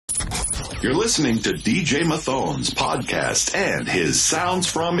You're listening to DJ Mathon's podcast and his Sounds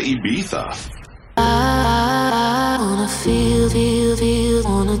from Ibiza. I wanna feel,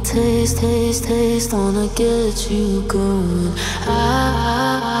 wanna taste, wanna get you good.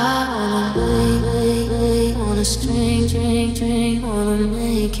 I wanna wait, wanna drink, wanna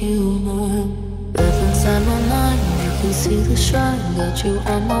make you mine. Breath inside my mind, you can see the shine, got you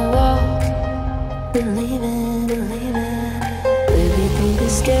on my wall. Believe it. Baby, don't be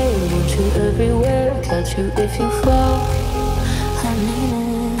scared, want you everywhere, catch you if you fall. I need it.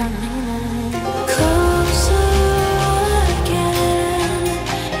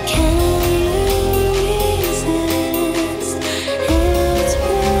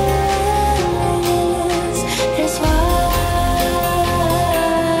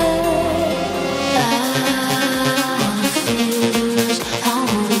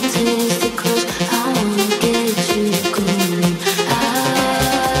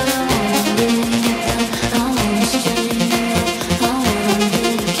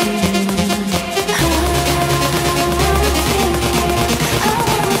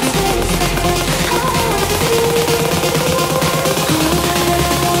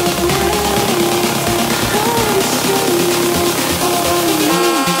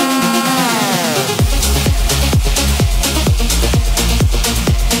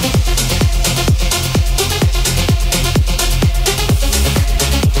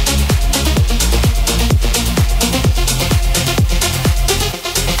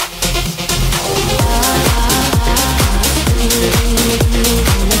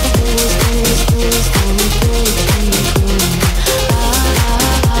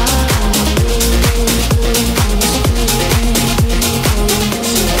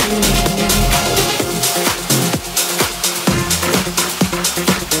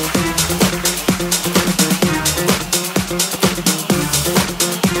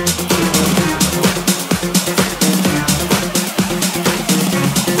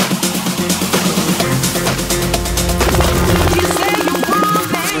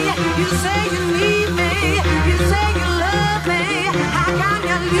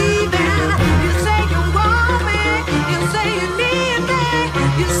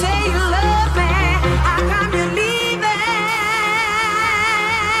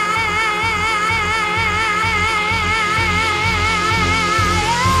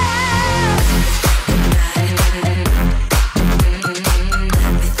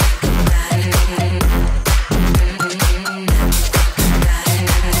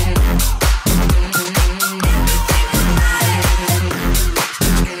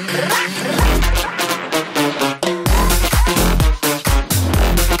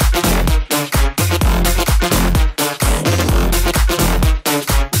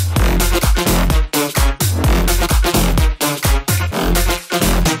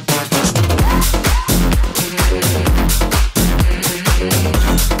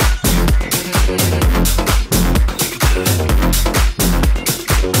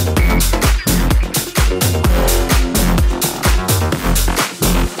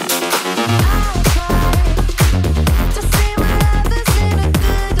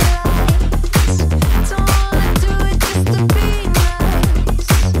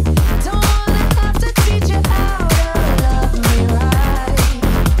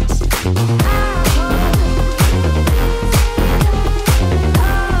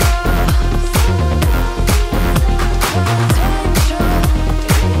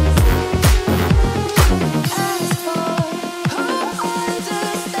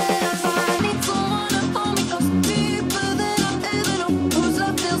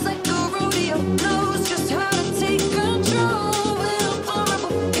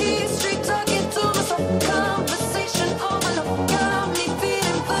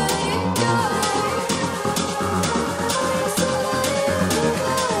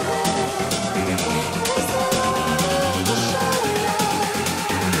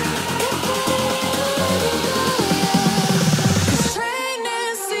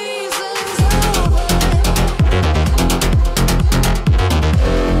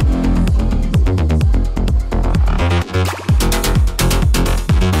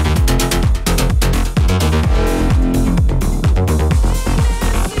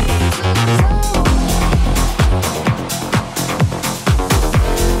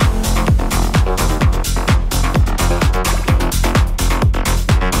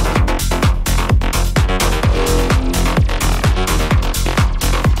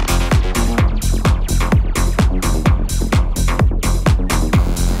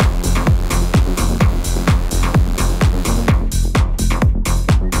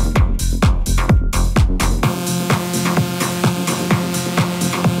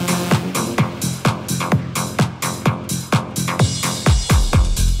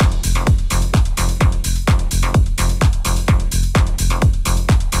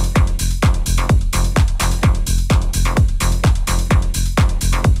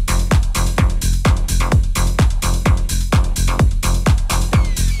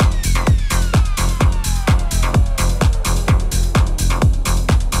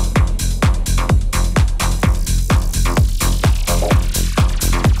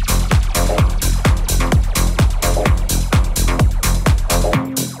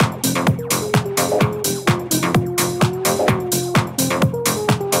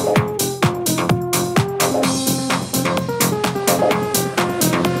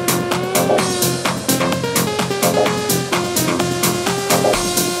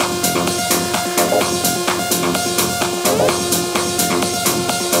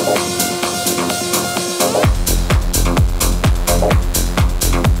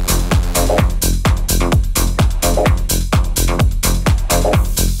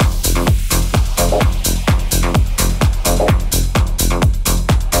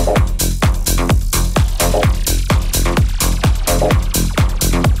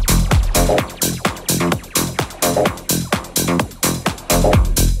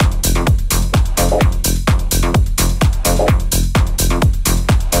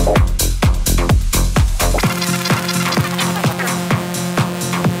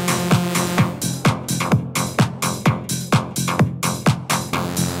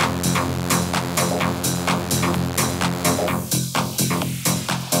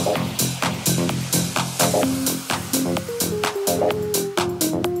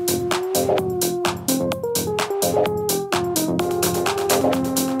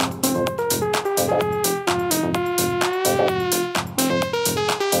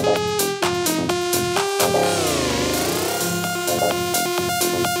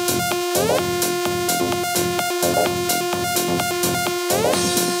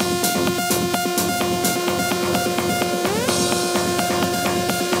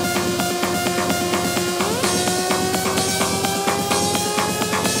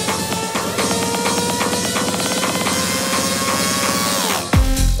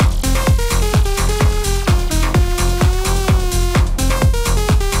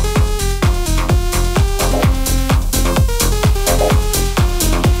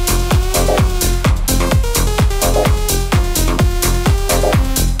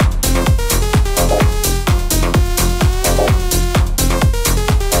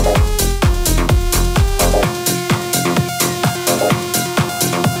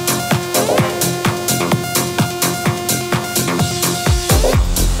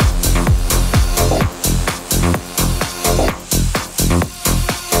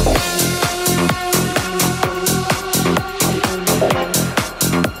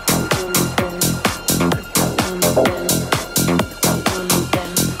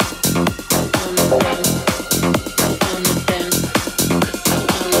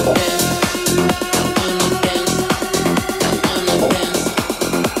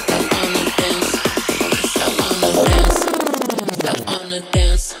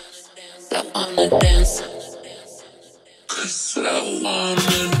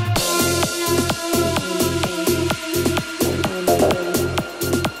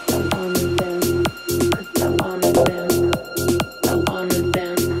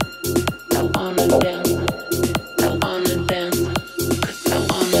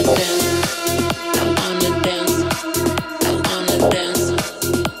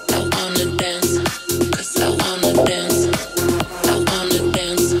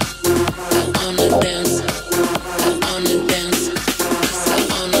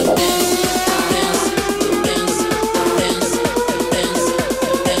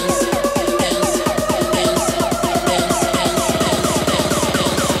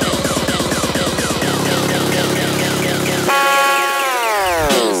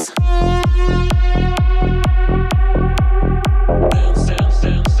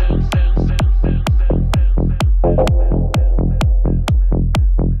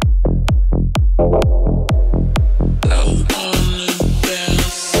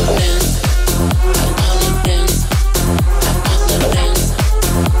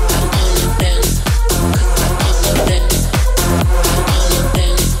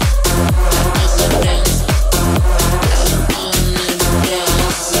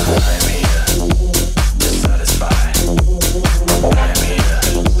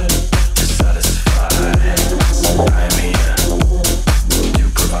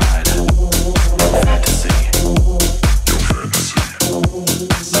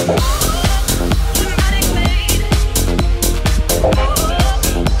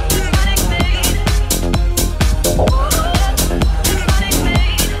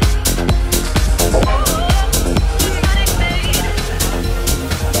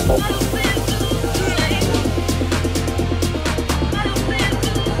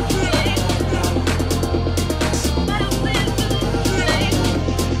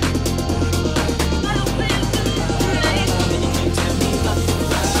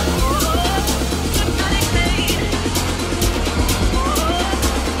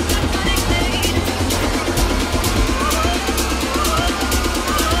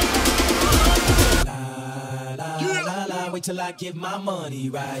 wait till I get my money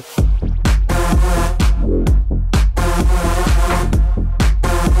right.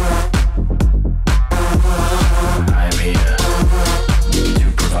 I'm here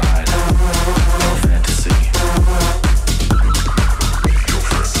to provide your fantasy. Your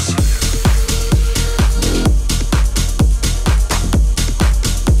fantasy.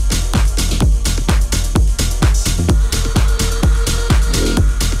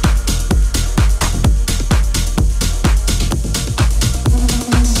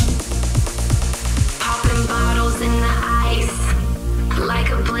 Popping bottles in the ice like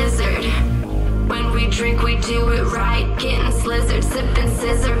a blizzard. When we drink, we do it right. Getting slizzard, sipping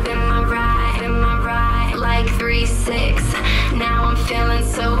scissor. Been my ride, like 3-6. Now I'm feeling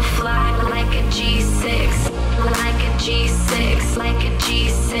so fly, like a G6, like a G6, like a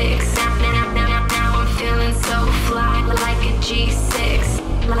G6. Now I'm feeling so fly, like a G6,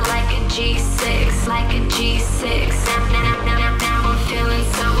 like a G6, like a G6. Now I'm feeling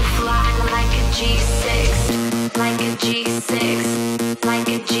so fly, like a G6, like a G6, like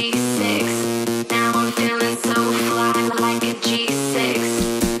a G6. Now I'm feeling so fly, like a G6,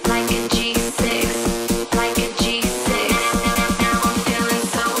 like a G6, like a G6. Now I'm feeling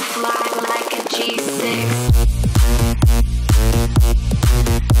so fly, like a G6.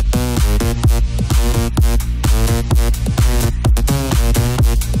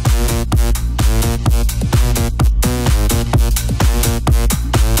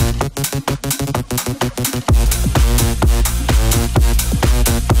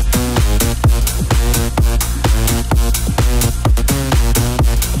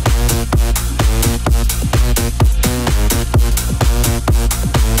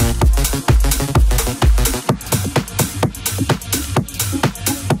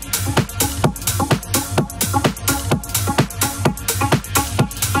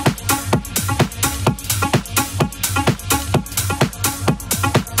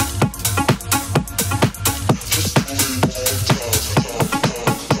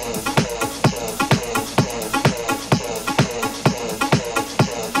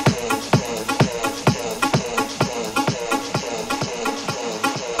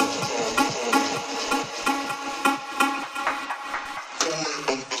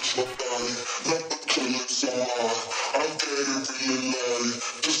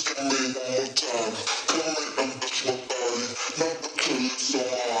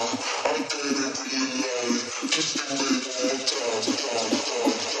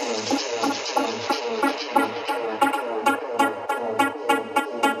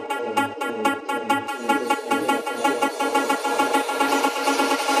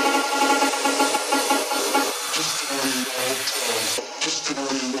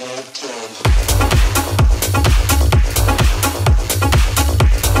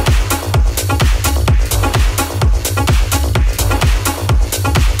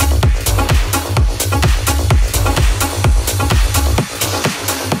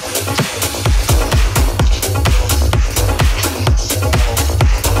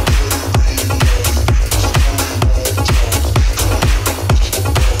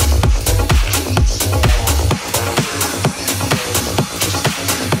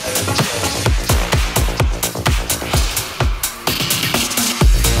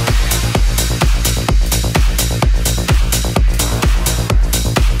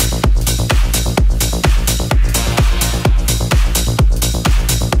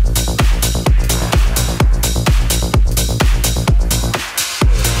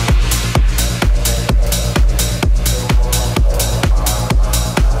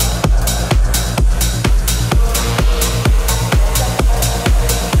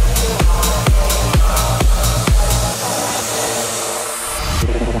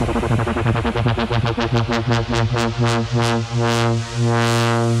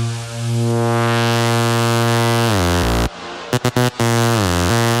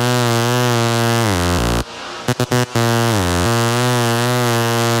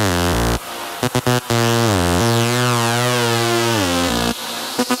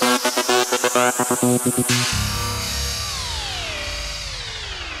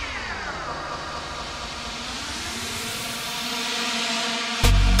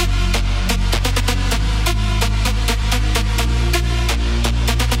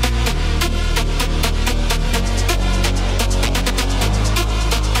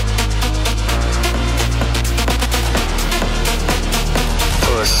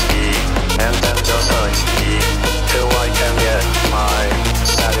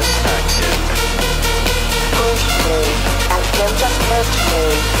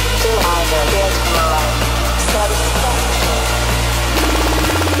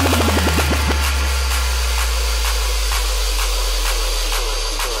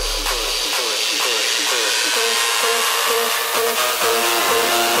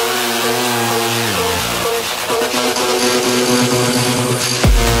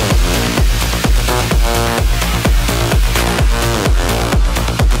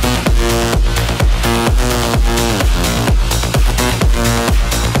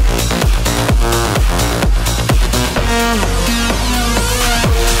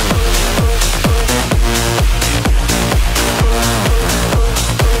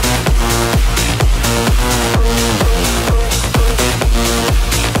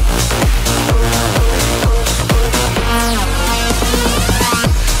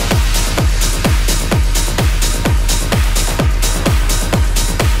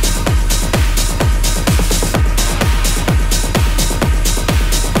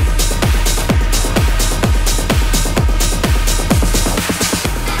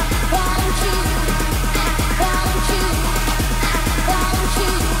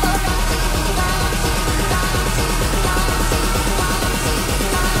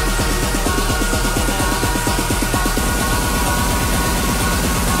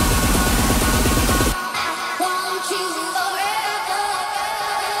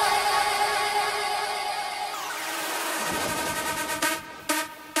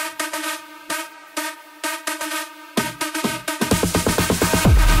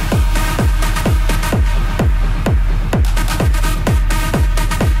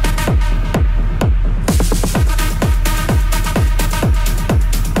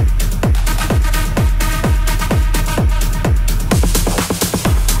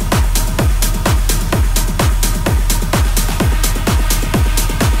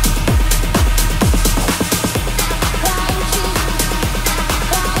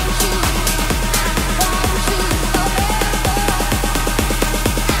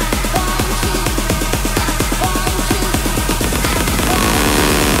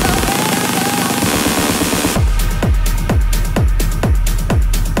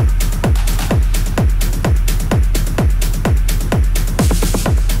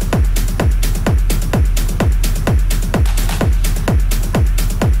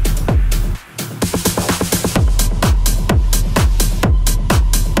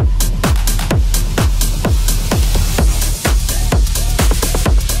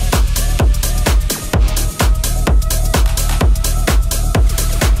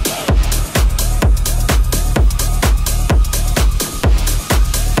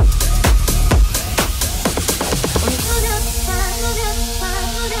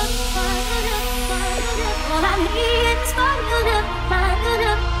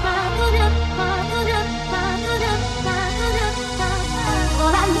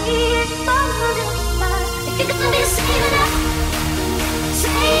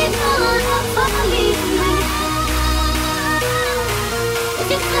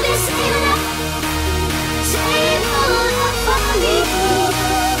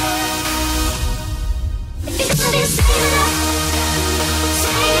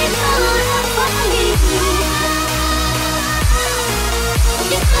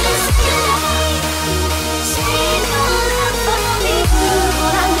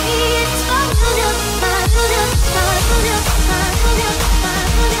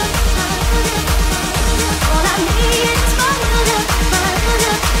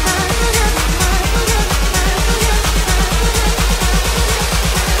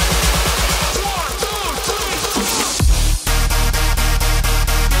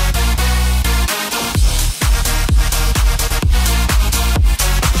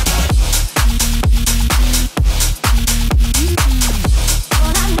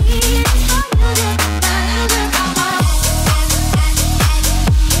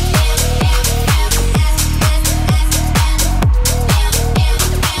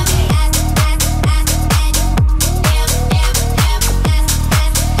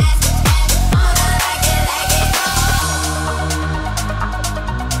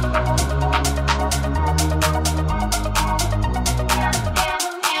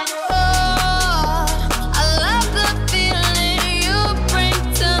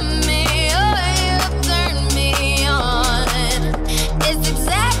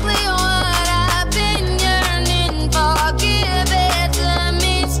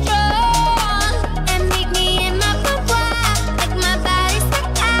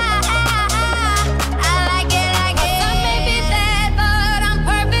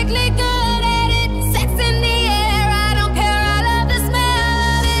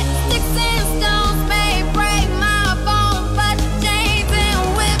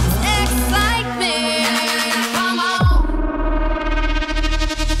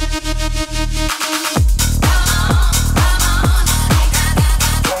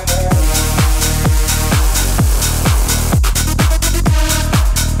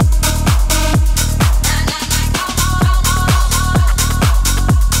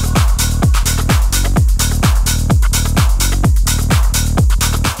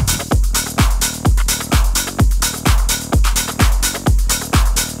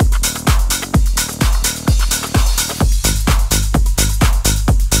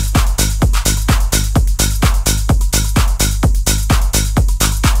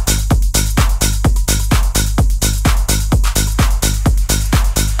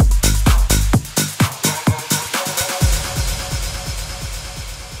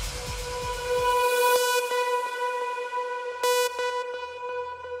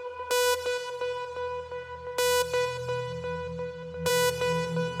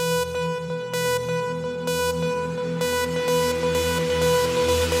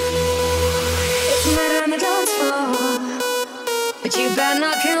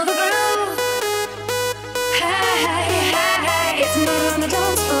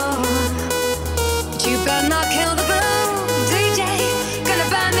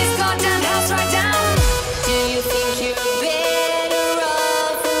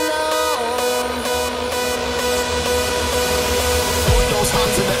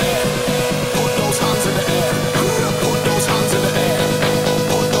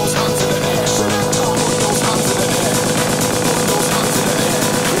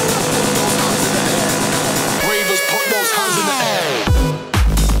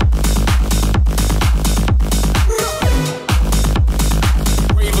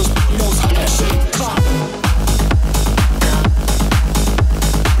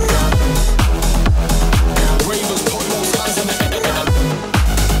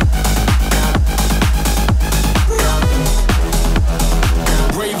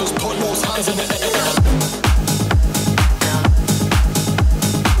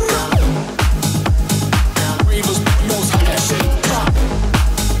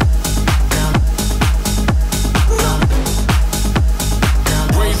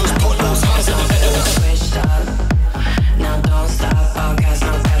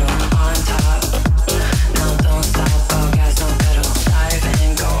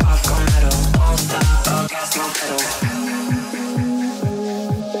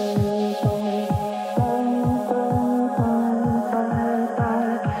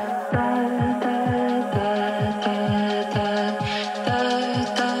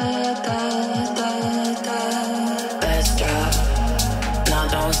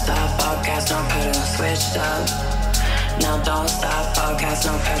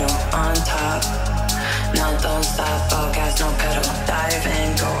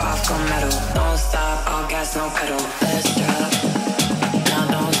 gas, no pedal, let's drop. Now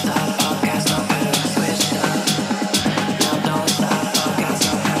don't stop, all gas, no pedal, switch up. Now don't stop, all gas,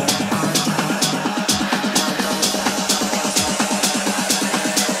 no pedal, on top. Now don't stop, all gas, no pedal.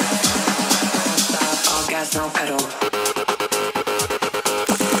 Don't stop, all gas, no pedal.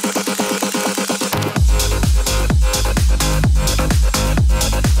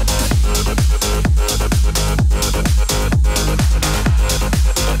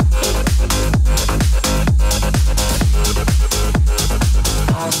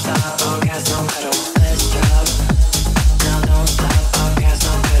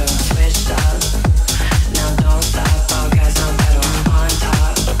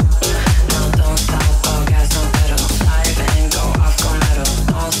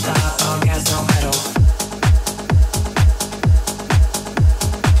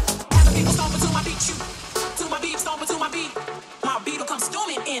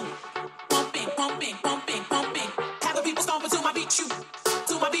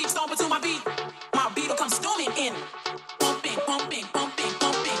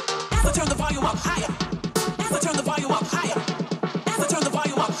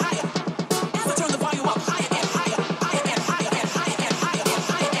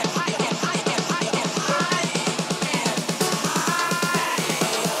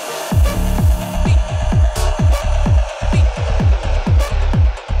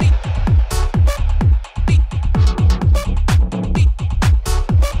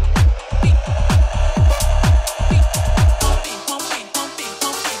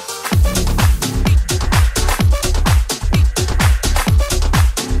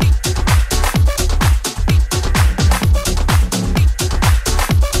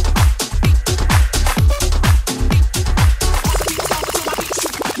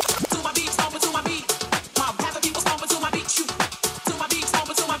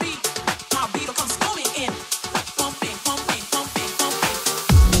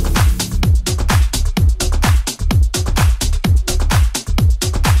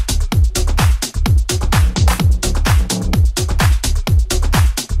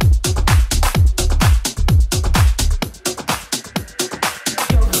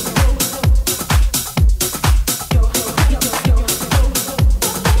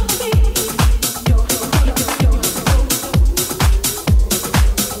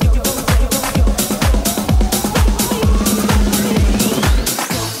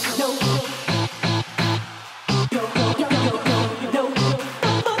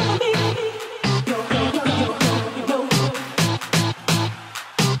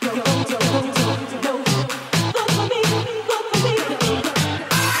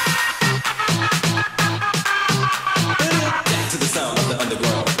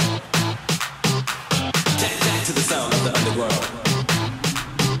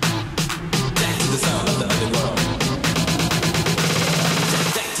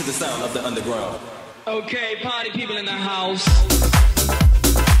 Okay, party people in the house.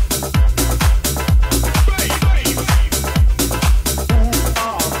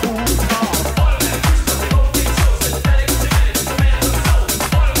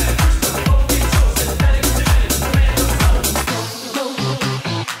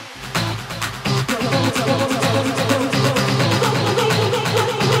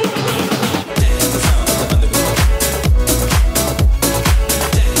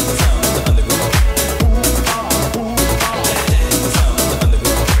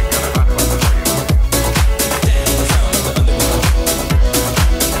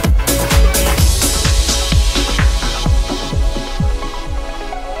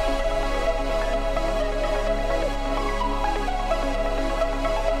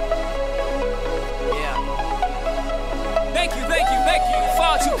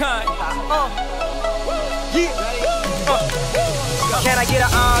 Can I get an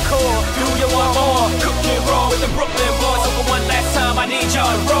encore? Do you want more? Cook it raw with the Brooklyn boys. So for one last time, I need y'all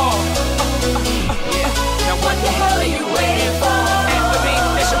to roar. Now what the hell are you waiting for? After me,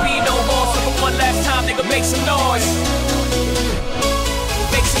 there should be no more. So for one last time, nigga, make some noise.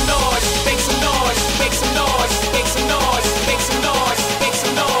 Make some noise. Make some noise. Make some noise. Make some noise. Make some noise. Make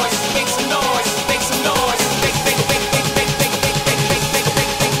some noise. Make some noise. Make some noise.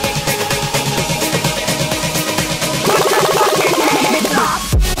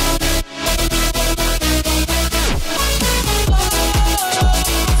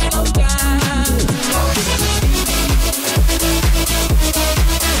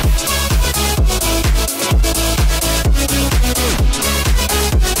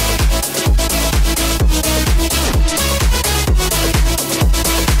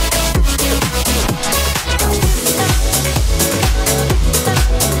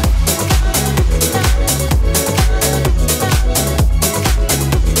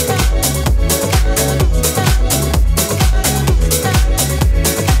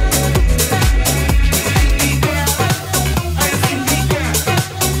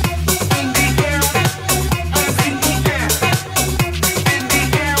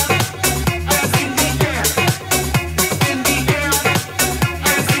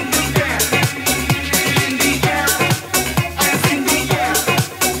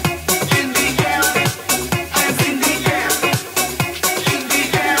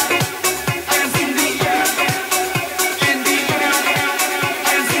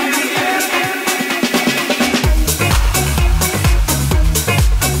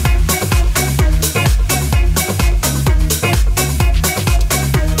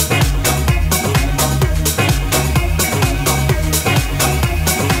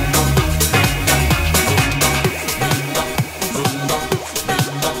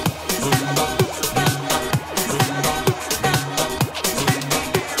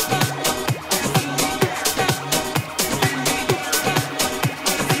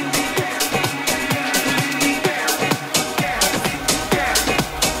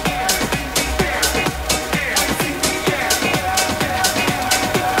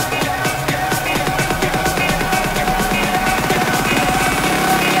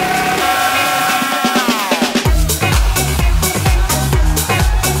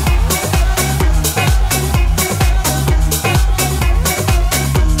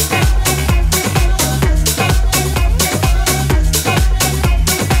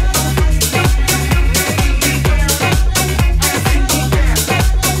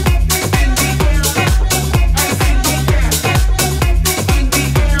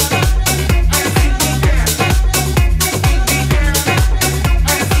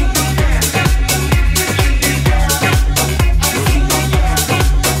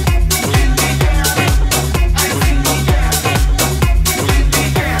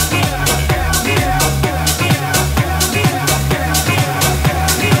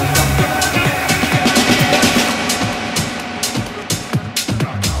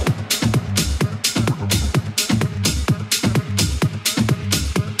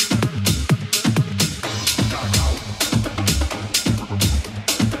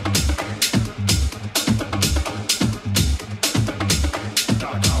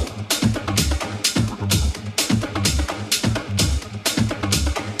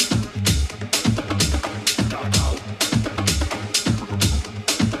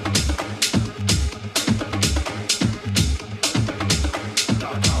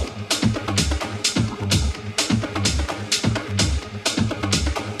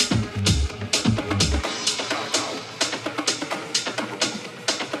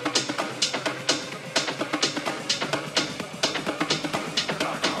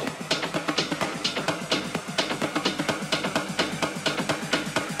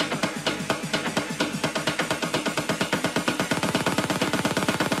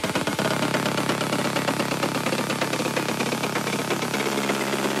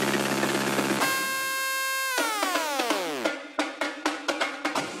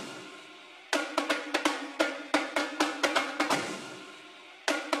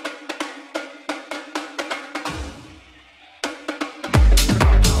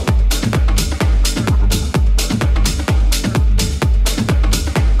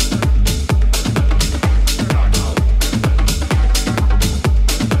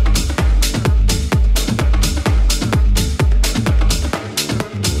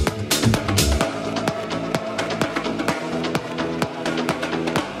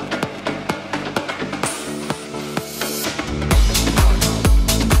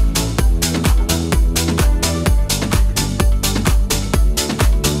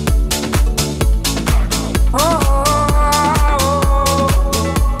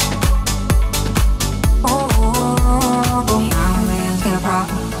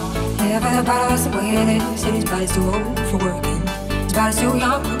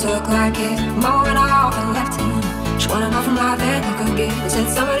 don't look like it. Mowing off and left him. She wanna know from life that you could give. I said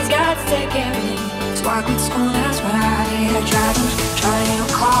somebody's got to take care of me. So I quit school and that's what I did. Driving in a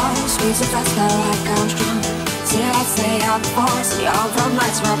car, sweet so fast, felt like I was drunk. Still I'd say out the force, y'all from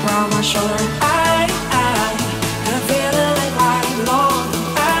lights wrapped around my shoulder. I had a feeling like I belong.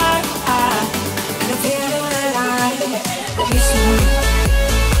 I had a feeling that I could be someone.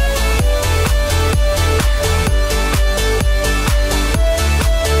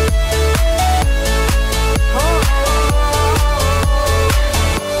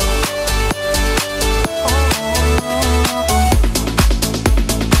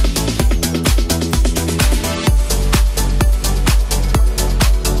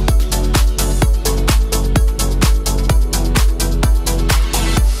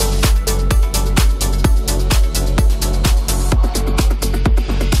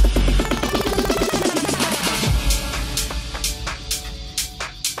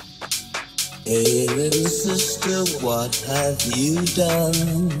 Hey little sister, what have you done?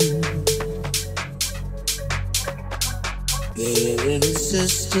 Hey little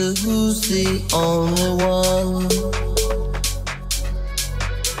sister, who's the only one?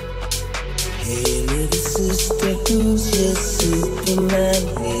 Hey little sister, who's your Superman?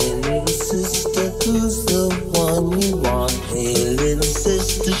 Hey little sister, who's the one you want? Hey little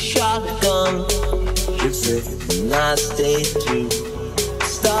sister, shotgun. It's a nice day to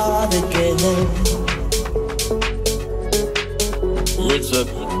start again. It's a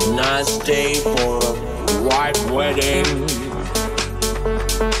nice day for a white wedding.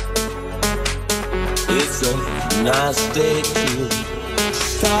 It's a nice day to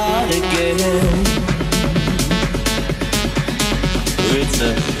start again. It's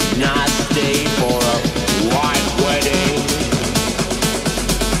a nice day for a white wedding.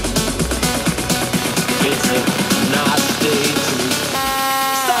 It's a nice day to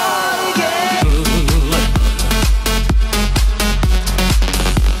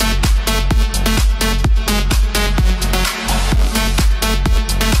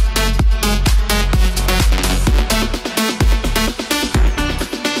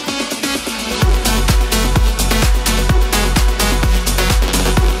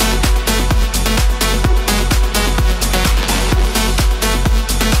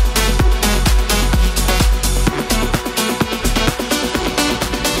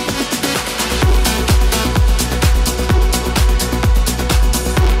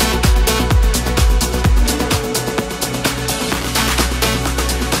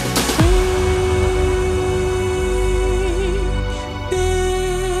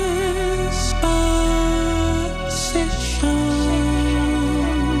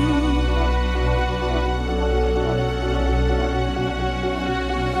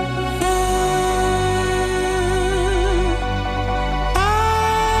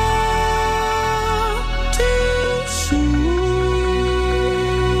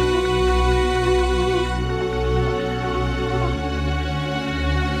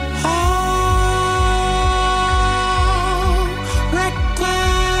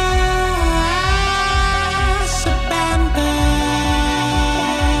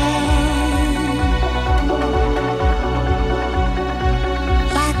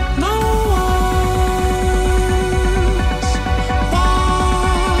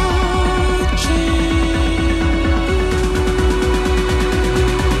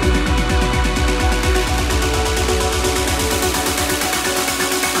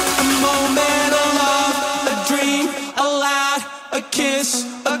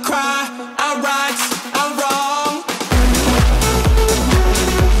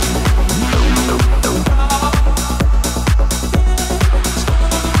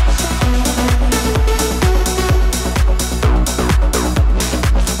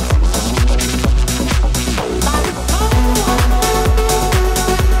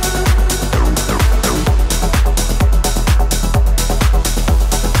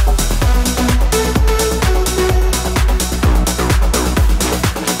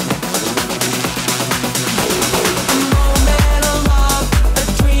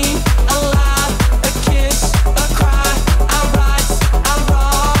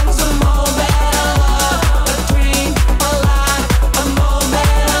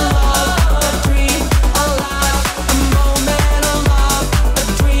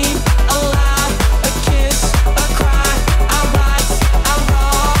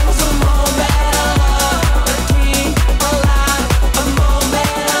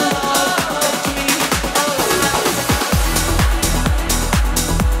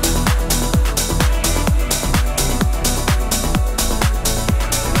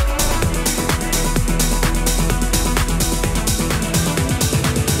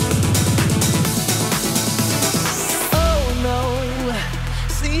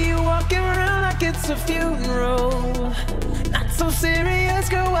a funeral. Not so serious,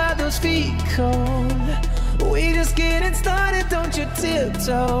 girl, why those feet cold? We just getting started, don't you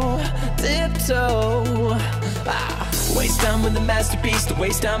tiptoe, tiptoe. Waste time with the masterpiece, to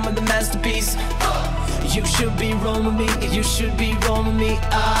waste time with the masterpiece. You should be rolling with me, you should be rolling with me.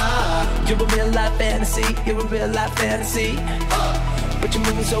 You're a real life fantasy, you're a real life fantasy. But you're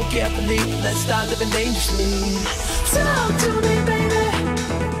moving so carefully, let's start living dangerously. Talk to me, baby.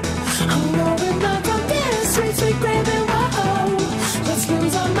 I'm going up from this sweet, sweet gravy. Whoa, let's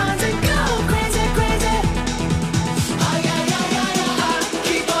lose our minds and go crazy, crazy. Ay, ay, ay, ay, ay.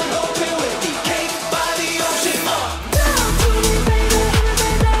 Keep on hoping we'll be cake by the ocean. Talk to me, baby.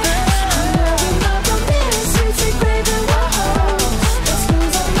 I'm going up from this sweet, sweet gravy. Whoa, let's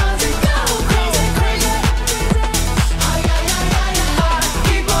lose our minds and go crazy, crazy. Ay, ay, ay, ay, ay.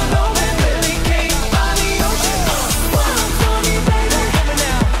 Keep on hoping we'll be cake by the ocean. Walk for me, baby.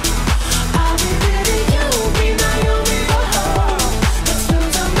 I'll be there to you, be Naomi. Whoa, let's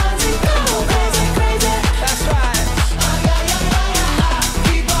lose our minds and go crazy, crazy. That's right. Ay, ay, ay, ay, ay.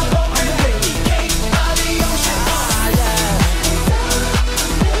 Keep on hoping we'll be cake by the ocean.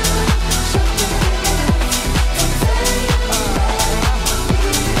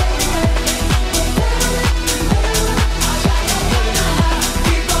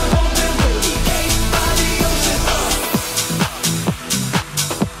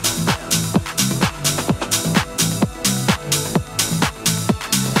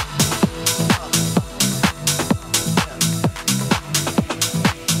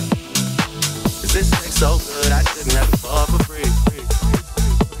 Is this sex so good I shouldn't have to fall for free?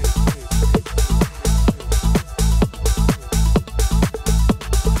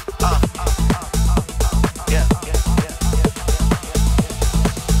 Yeah.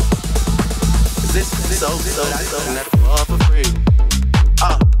 Is this sex so good I shouldn't have to fall for free?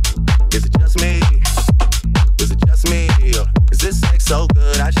 Is it just me? Is it just me? Or is this sex so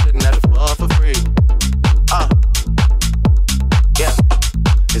good I shouldn't have to fall for free? Yeah.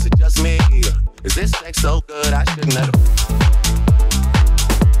 Is it just me? Is this sex so good I shouldn't have to...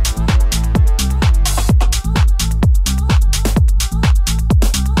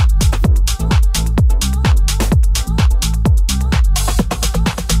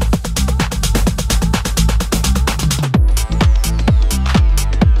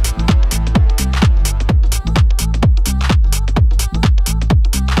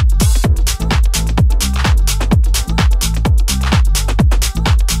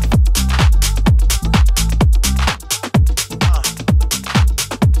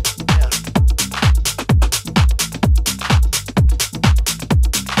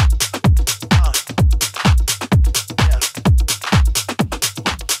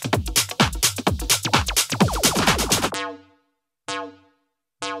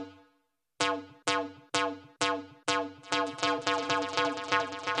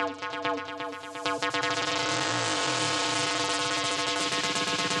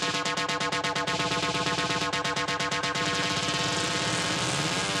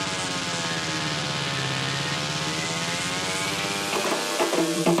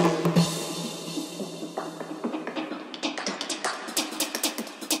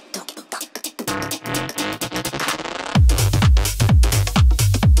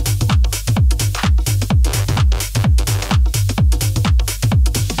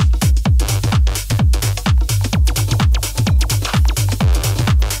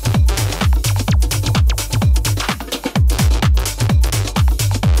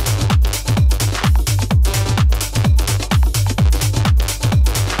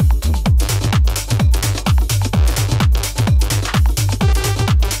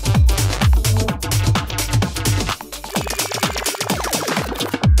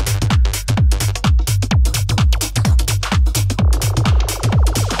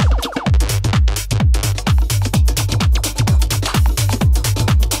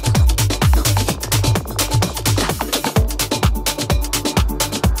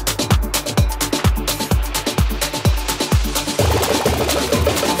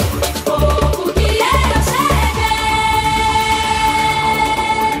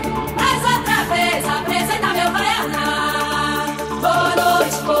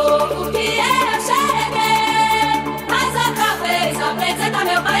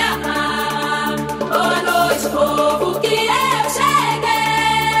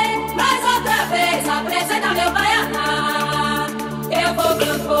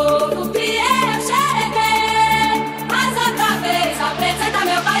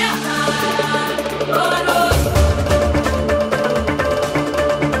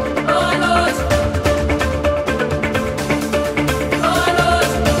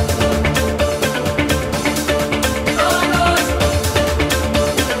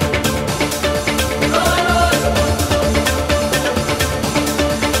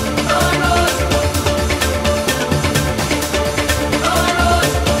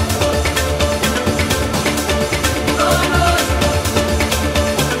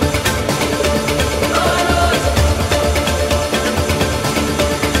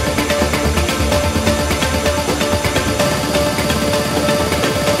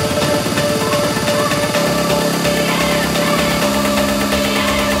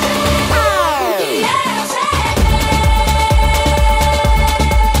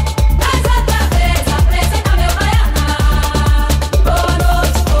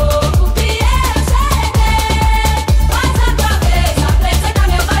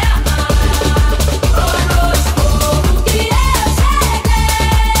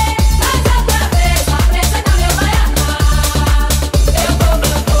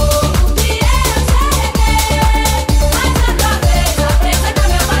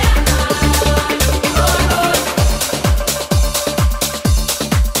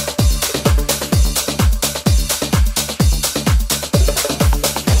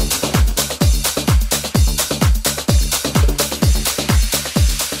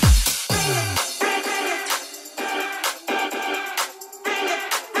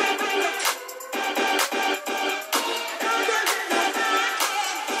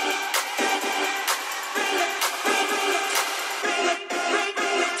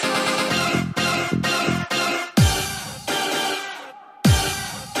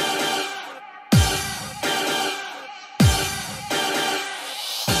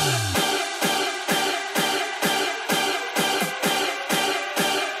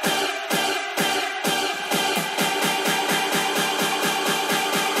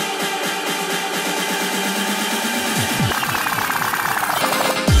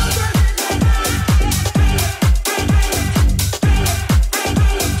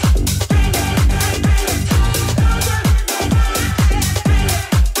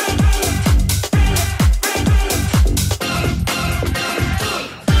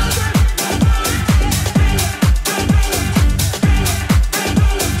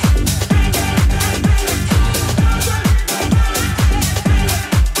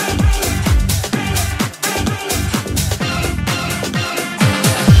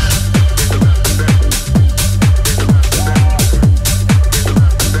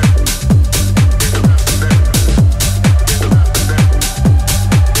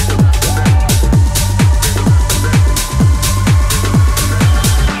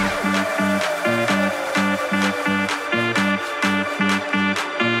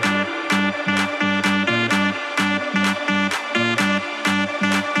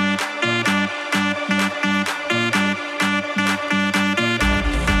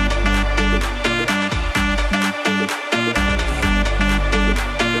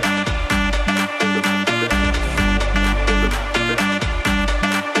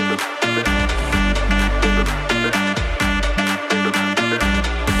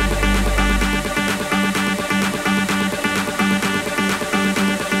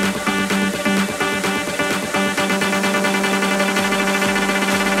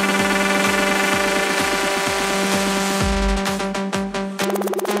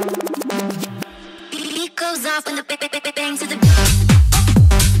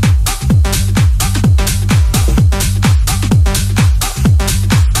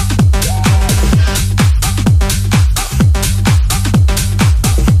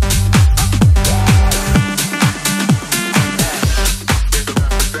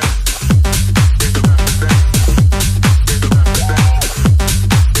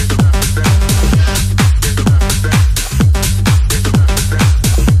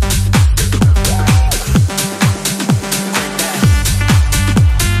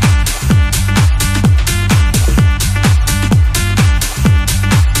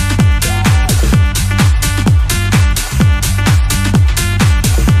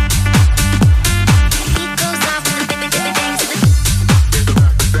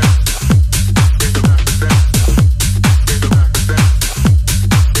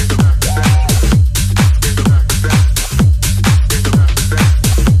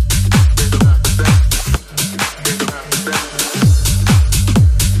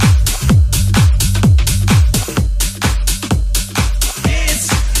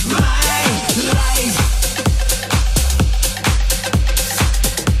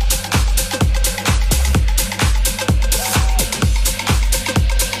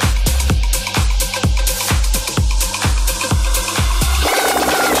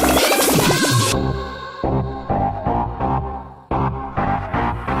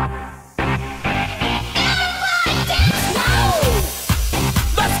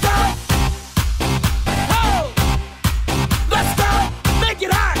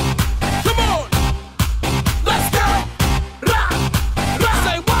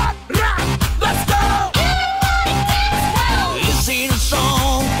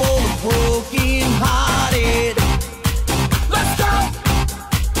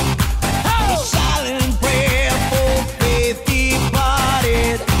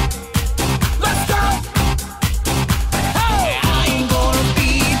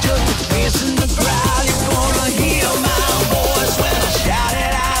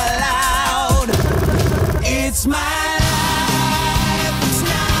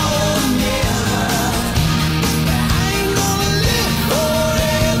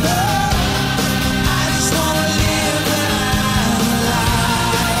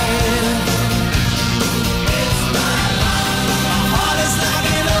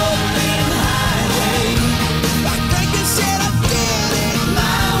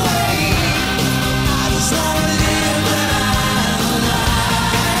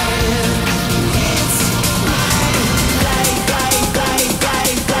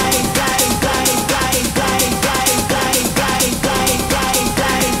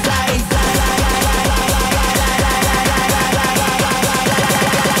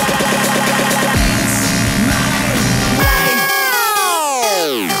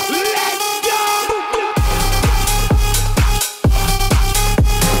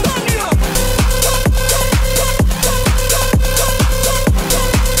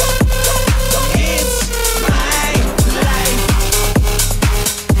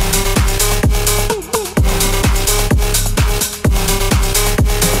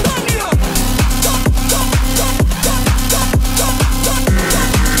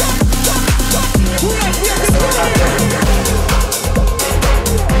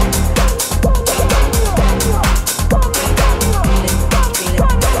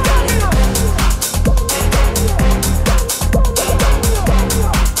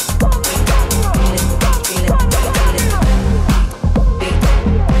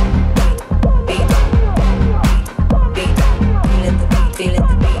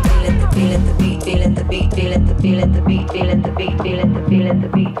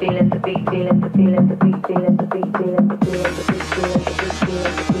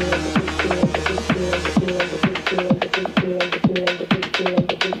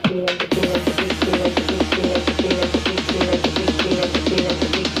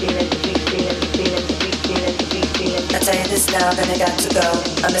 I tell you this now, then I got to go.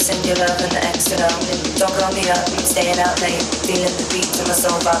 I'm missing your love and the extra no. Don't call me up, I'm staying out late. Feeling the beat till my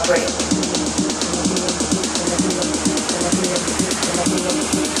soul vibrate.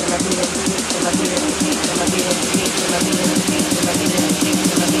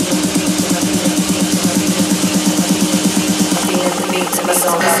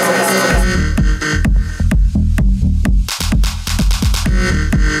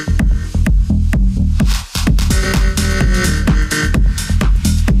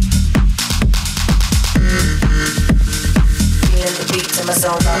 Feeling the beat till my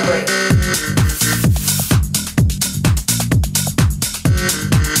soul vibrate.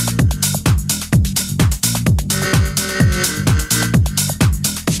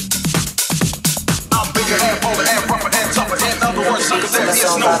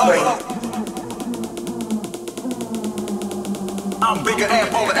 I'm bigger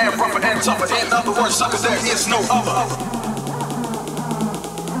and bolder and rougher and tougher. In other words, suckers, there is no other.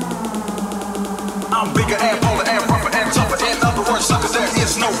 I'm bigger and bolder and rougher and tougher. In other words, suckers, there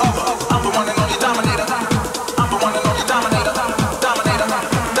is no other. I'm the one and only dominator. I'm the one and only dominator. Dominator,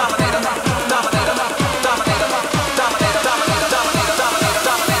 dominator, dominator, dominator, dominator, dominator, dominator, dominator,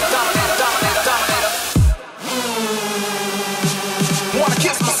 dominator, dominator, dominator. Wanna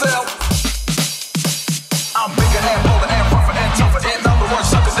kiss myself? I'm bigger and bolder and rougher and tougher. In other words,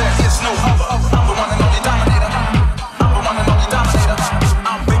 suckers, there is no other. I'm the one and only dominator. I'm the one and only dominator.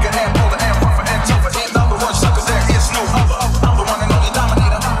 I'm bigger and bolder and rougher and tougher. In other words, suckers, there is no other. I'm the one and only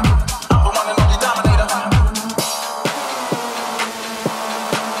dominator. I'm the one and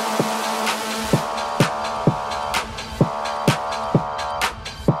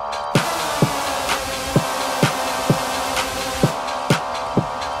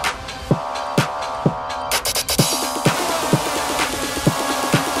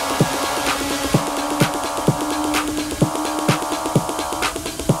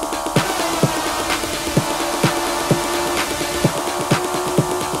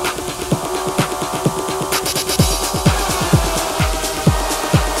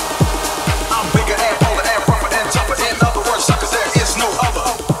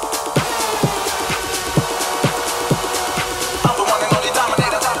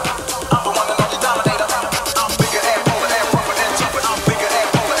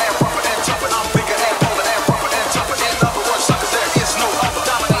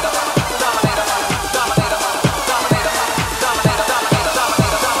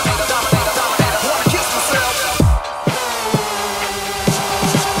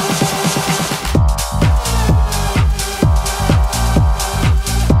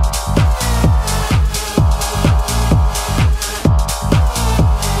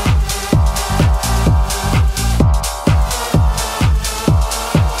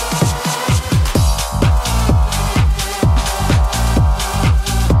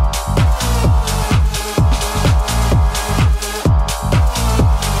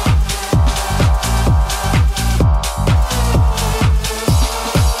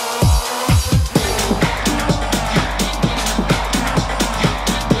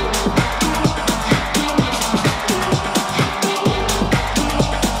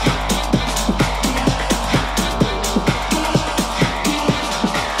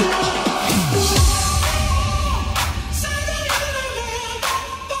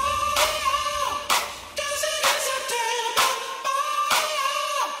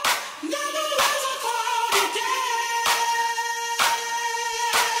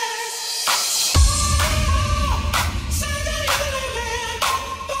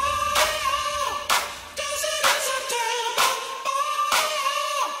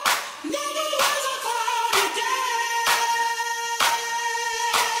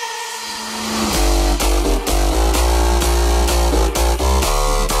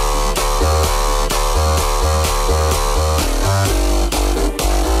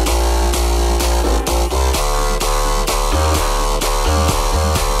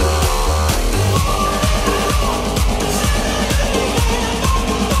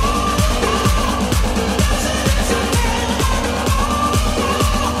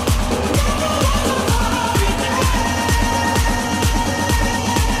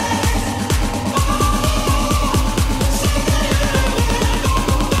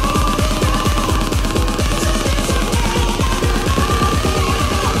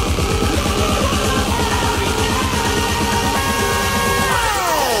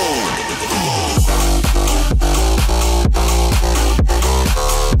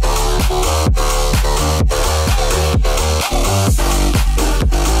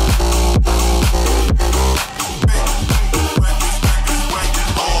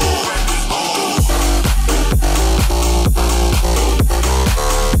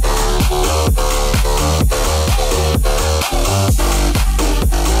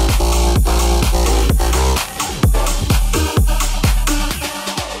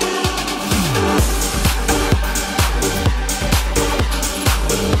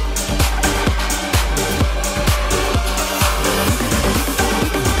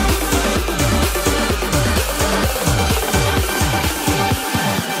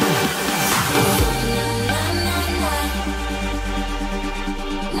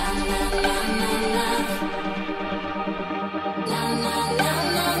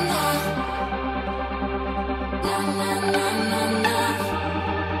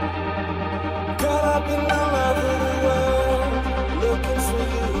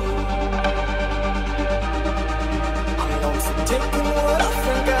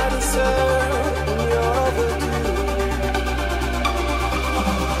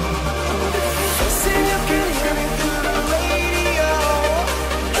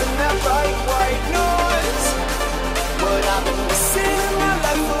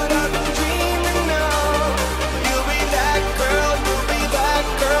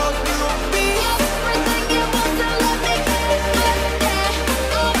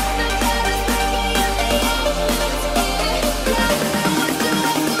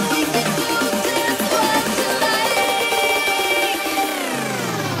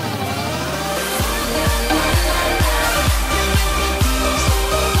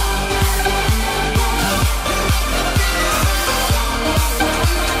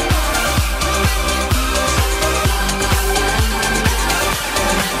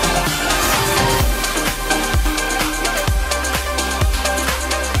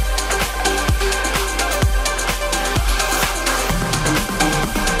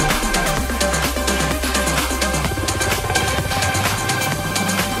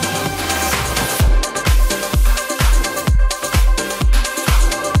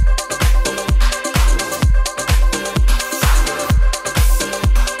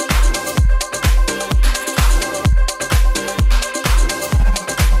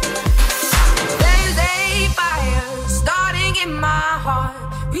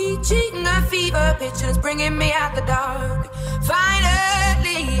reaching a fever pitch and it's bringing me out the dark.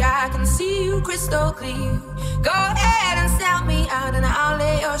 Finally, I can see you crystal clear. Go ahead and sell me out and I'll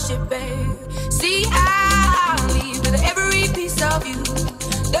lay your shit bare. See, I'll leave with every piece of you.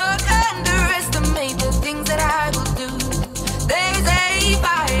 Don't underestimate the things that I will do. There's a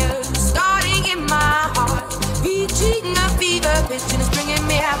fire starting in my heart, reaching a fever pitch and it's bringing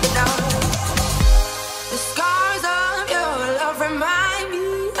me out the dark. The scars of your love remind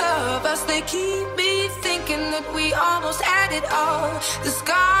me of us. They keep me thinking that we almost had it all. The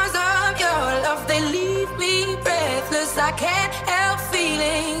scars of your love, they leave me breathless. I can't help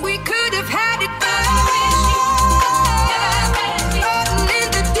feeling we could have had it all.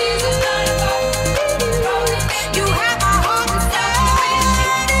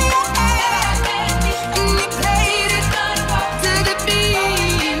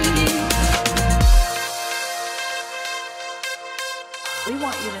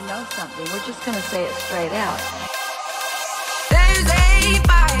 We're just gonna say it straight out. There's a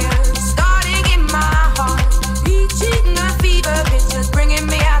fire starting in my heart, reaching a fever pitch, it's bringing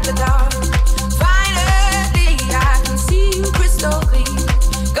me out the dark. Finally, I can see you crystal clear.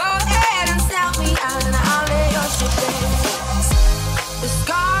 Go ahead and sell me out and I'll lay your shit bare. The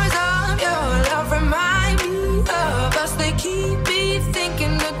scars of your love remind me of us. They keep me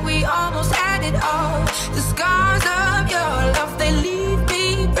thinking that we almost had it all. The scars of your love, they leave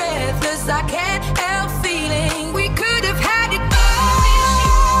me breathless. I can't help feeling we could have had it all.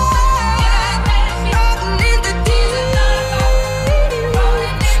 In the deep,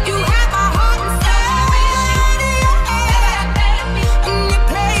 you had my heart inside, and you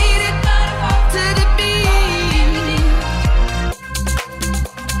played it to the beat.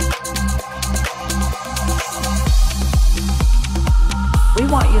 We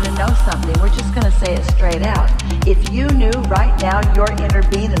want you to know something. We're just gonna say it straight out. If you knew right now your inner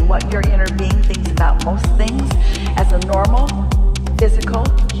being and what your inner being thinks about most things, as a normal, physical,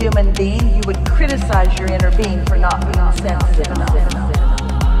 human being, you would criticize your inner being for not being sensitive enough.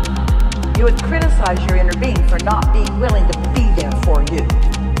 You would criticize your inner being for not being willing to be there for you.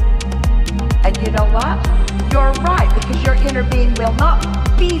 And you know what? You're right, because your inner being will not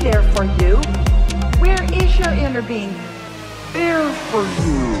be there for you. Where is your inner being? There for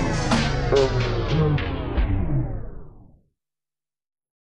you.